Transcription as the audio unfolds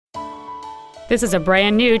This is a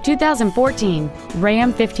brand new 2014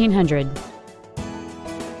 Ram 1500.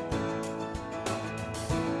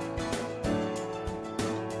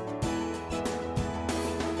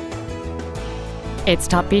 Its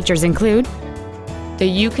top features include the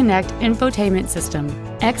Uconnect infotainment system,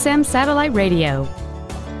 XM satellite radio,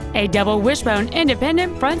 a double wishbone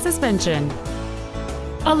independent front suspension,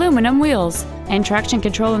 aluminum wheels, and traction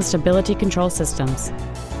control and stability control systems.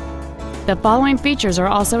 The following features are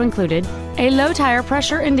also included: a low tire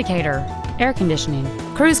pressure indicator, air conditioning,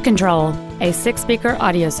 cruise control, a 6-speaker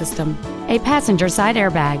audio system, a passenger side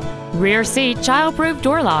airbag, rear seat child-proof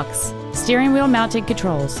door locks, steering wheel mounted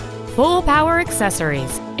controls, full power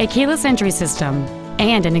accessories, a keyless entry system,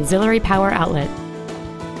 and an auxiliary power outlet.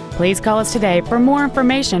 Please call us today for more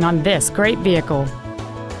information on this great vehicle.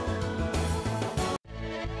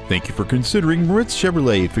 Thank you for considering Moritz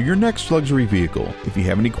Chevrolet for your next luxury vehicle. If you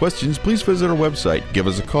have any questions, please visit our website, give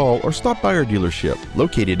us a call, or stop by our dealership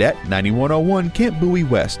located at 9101 Camp Bowie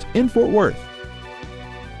West in Fort Worth.